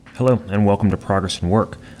Hello, and welcome to Progress in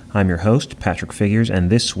Work. I'm your host, Patrick Figures,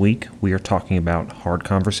 and this week we are talking about hard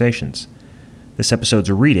conversations. This episode's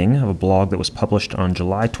a reading of a blog that was published on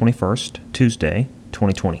July 21st, Tuesday,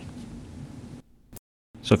 2020.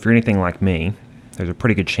 So if you're anything like me, there's a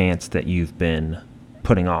pretty good chance that you've been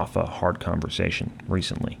putting off a hard conversation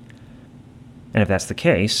recently. And if that's the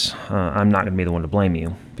case, I'm not going to be the one to blame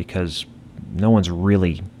you, because no one's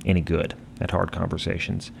really any good at hard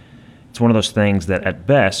conversations. It's one of those things that at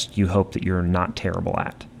best you hope that you're not terrible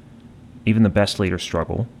at. Even the best leaders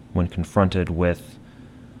struggle when confronted with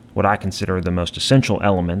what I consider the most essential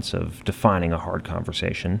elements of defining a hard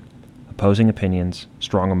conversation: opposing opinions,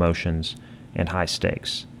 strong emotions, and high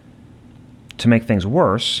stakes. To make things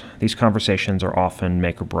worse, these conversations are often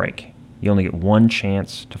make or break. You only get one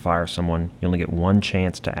chance to fire someone. You only get one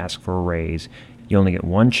chance to ask for a raise. You only get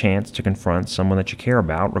one chance to confront someone that you care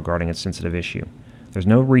about regarding a sensitive issue. There's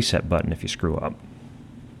no reset button if you screw up.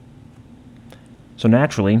 So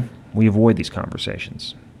naturally, we avoid these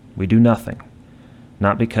conversations. We do nothing.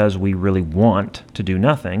 Not because we really want to do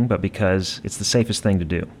nothing, but because it's the safest thing to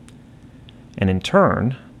do. And in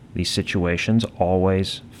turn, these situations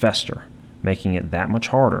always fester, making it that much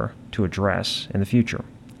harder to address in the future.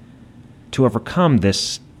 To overcome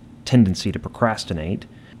this tendency to procrastinate,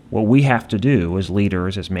 what we have to do as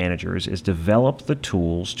leaders, as managers, is develop the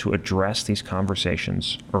tools to address these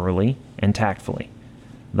conversations early and tactfully,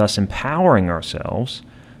 thus empowering ourselves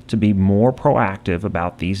to be more proactive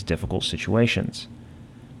about these difficult situations.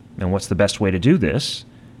 And what's the best way to do this?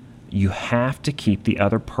 You have to keep the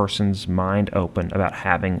other person's mind open about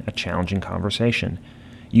having a challenging conversation.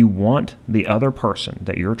 You want the other person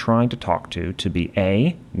that you're trying to talk to be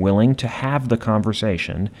A, willing to have the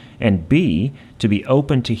conversation, and B, to be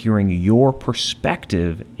open to hearing your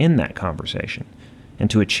perspective in that conversation. And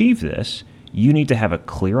to achieve this, you need to have a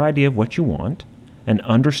clear idea of what you want, an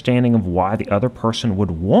understanding of why the other person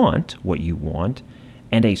would want what you want,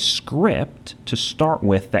 and a script to start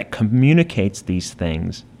with that communicates these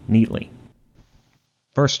things neatly.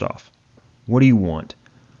 First off, what do you want?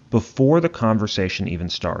 Before the conversation even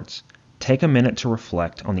starts, take a minute to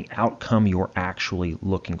reflect on the outcome you're actually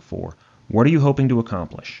looking for. What are you hoping to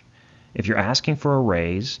accomplish? If you're asking for a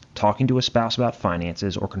raise, talking to a spouse about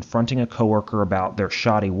finances, or confronting a coworker about their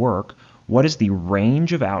shoddy work, what is the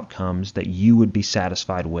range of outcomes that you would be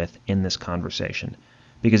satisfied with in this conversation?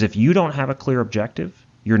 Because if you don't have a clear objective,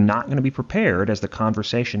 you're not going to be prepared as the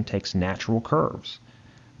conversation takes natural curves.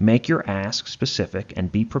 Make your ask specific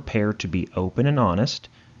and be prepared to be open and honest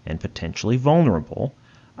and potentially vulnerable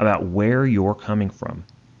about where you're coming from.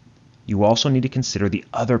 You also need to consider the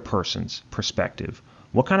other person's perspective.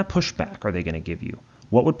 What kind of pushback are they going to give you?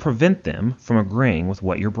 What would prevent them from agreeing with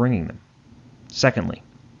what you're bringing them? Secondly,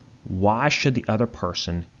 why should the other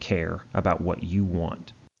person care about what you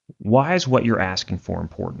want? Why is what you're asking for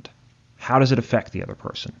important? How does it affect the other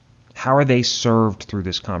person? How are they served through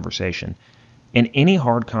this conversation? In any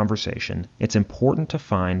hard conversation, it's important to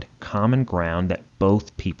find common ground that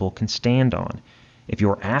both people can stand on. If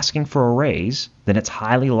you're asking for a raise, then it's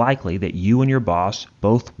highly likely that you and your boss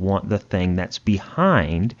both want the thing that's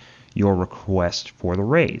behind your request for the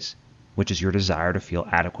raise, which is your desire to feel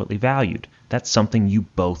adequately valued. That's something you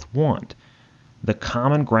both want. The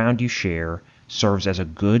common ground you share serves as a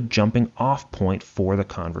good jumping off point for the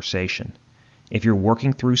conversation. If you're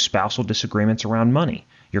working through spousal disagreements around money,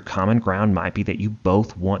 your common ground might be that you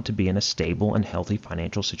both want to be in a stable and healthy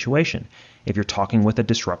financial situation. If you're talking with a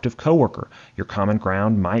disruptive coworker, your common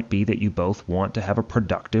ground might be that you both want to have a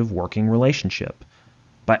productive working relationship.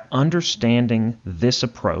 By understanding this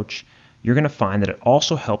approach, you're going to find that it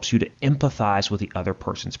also helps you to empathize with the other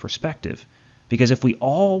person's perspective. Because if we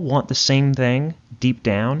all want the same thing deep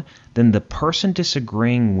down, then the person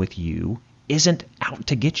disagreeing with you isn't out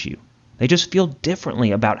to get you. They just feel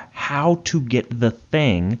differently about how to get the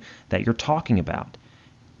thing that you're talking about.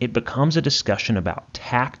 It becomes a discussion about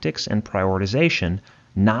tactics and prioritization,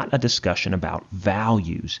 not a discussion about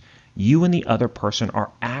values. You and the other person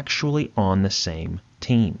are actually on the same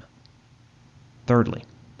team. Thirdly,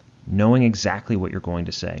 knowing exactly what you're going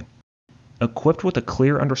to say. Equipped with a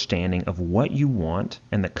clear understanding of what you want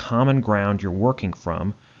and the common ground you're working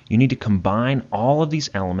from, you need to combine all of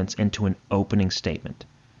these elements into an opening statement.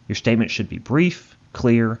 Your statement should be brief,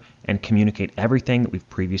 clear, and communicate everything that we've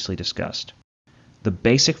previously discussed. The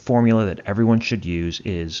basic formula that everyone should use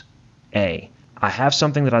is A, I have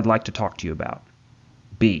something that I'd like to talk to you about.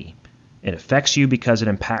 B, it affects you because it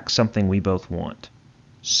impacts something we both want.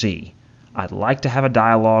 C, I'd like to have a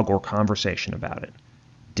dialogue or conversation about it.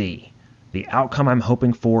 D, the outcome I'm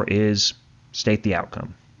hoping for is, state the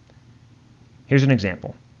outcome. Here's an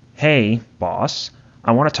example. Hey, boss,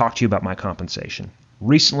 I want to talk to you about my compensation.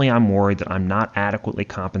 Recently, I'm worried that I'm not adequately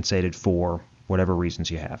compensated for whatever reasons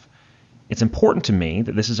you have. It's important to me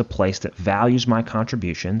that this is a place that values my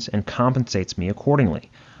contributions and compensates me accordingly.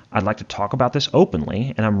 I'd like to talk about this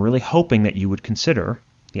openly, and I'm really hoping that you would consider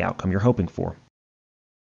the outcome you're hoping for.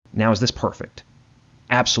 Now, is this perfect?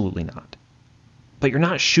 Absolutely not. But you're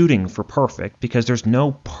not shooting for perfect because there's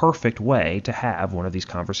no perfect way to have one of these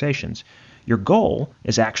conversations. Your goal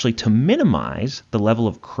is actually to minimize the level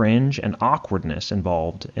of cringe and awkwardness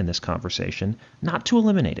involved in this conversation, not to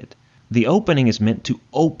eliminate it. The opening is meant to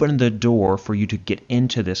open the door for you to get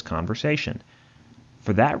into this conversation.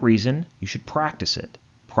 For that reason, you should practice it.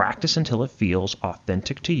 Practice until it feels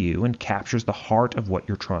authentic to you and captures the heart of what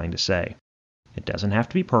you're trying to say. It doesn't have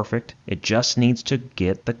to be perfect. It just needs to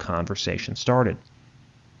get the conversation started.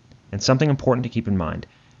 And something important to keep in mind,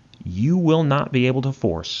 you will not be able to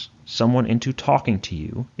force someone into talking to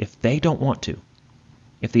you if they don't want to.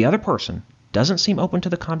 If the other person doesn't seem open to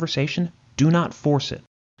the conversation, do not force it.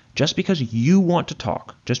 Just because you want to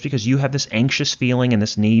talk, just because you have this anxious feeling and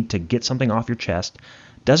this need to get something off your chest,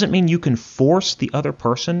 doesn't mean you can force the other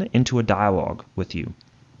person into a dialogue with you.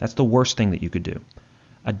 That's the worst thing that you could do.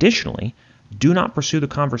 Additionally, do not pursue the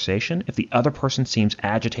conversation if the other person seems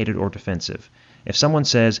agitated or defensive. If someone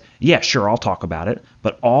says, yeah, sure, I'll talk about it,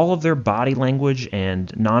 but all of their body language and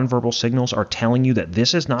nonverbal signals are telling you that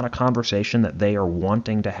this is not a conversation that they are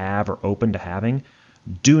wanting to have or open to having,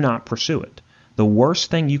 do not pursue it. The worst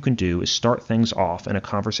thing you can do is start things off in a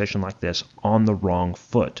conversation like this on the wrong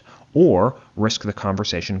foot, or risk the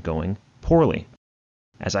conversation going poorly.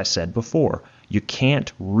 As I said before, you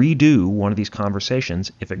can't redo one of these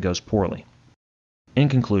conversations if it goes poorly. In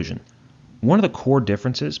conclusion, one of the core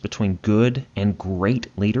differences between good and great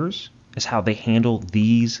leaders is how they handle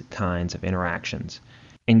these kinds of interactions.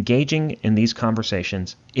 Engaging in these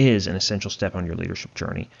conversations is an essential step on your leadership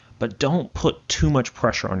journey, but don't put too much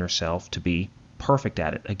pressure on yourself to be perfect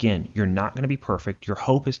at it. Again, you're not going to be perfect. Your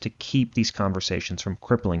hope is to keep these conversations from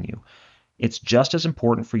crippling you. It's just as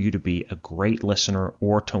important for you to be a great listener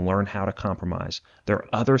or to learn how to compromise. There are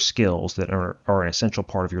other skills that are an essential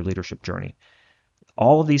part of your leadership journey.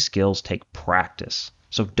 All of these skills take practice,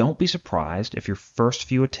 so don't be surprised if your first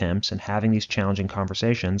few attempts in having these challenging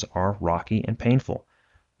conversations are rocky and painful.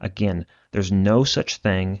 Again, there's no such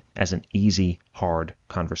thing as an easy, hard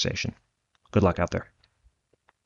conversation. Good luck out there.